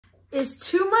Is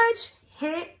too much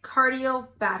HIIT cardio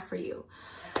bad for you?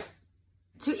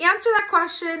 To answer that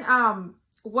question,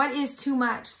 what is too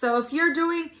much? So if you're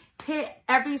doing HIIT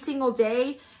every single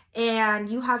day and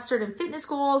you have certain fitness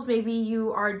goals, maybe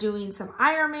you are doing some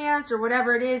Ironmans or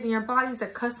whatever it is and your body's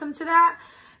accustomed to that,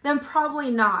 then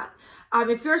probably not.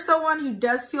 If you're someone who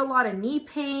does feel a lot of knee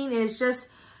pain and it's just,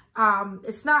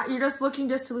 it's not, you're just looking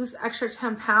just to lose extra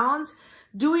 10 pounds,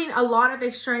 doing a lot of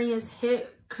extraneous HIIT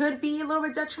could be a little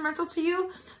bit detrimental to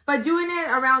you, but doing it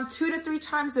around 2 to 3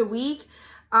 times a week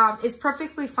is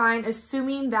perfectly fine,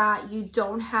 assuming that you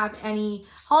don't have any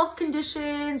health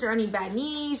conditions or any bad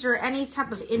knees or any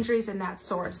type of injuries in that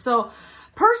sort. So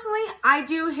personally, I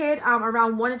do HIIT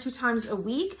around 1 to 2 times a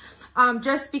week.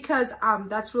 Just because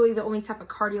that's really the only type of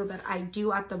cardio that I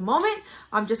do at the moment,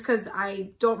 just because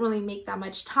I don't really make that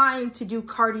much time to do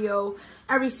cardio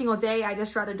every single day. I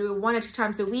just rather do it 1 or 2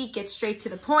 times a week, get straight to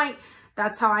the point.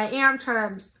 That's how I am,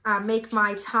 trying to make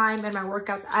my time and my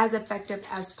workouts as effective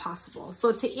as possible.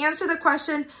 So to answer the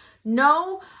question,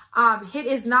 no, HIIT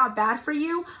is not bad for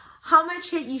you. How much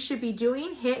HIIT you should be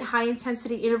doing, HIIT, high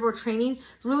intensity interval training,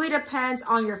 really depends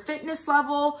on your fitness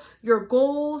level, your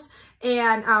goals,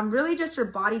 and really just your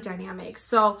body dynamics.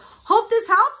 So hope this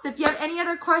helps. If you have any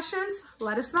other questions,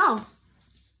 let us know.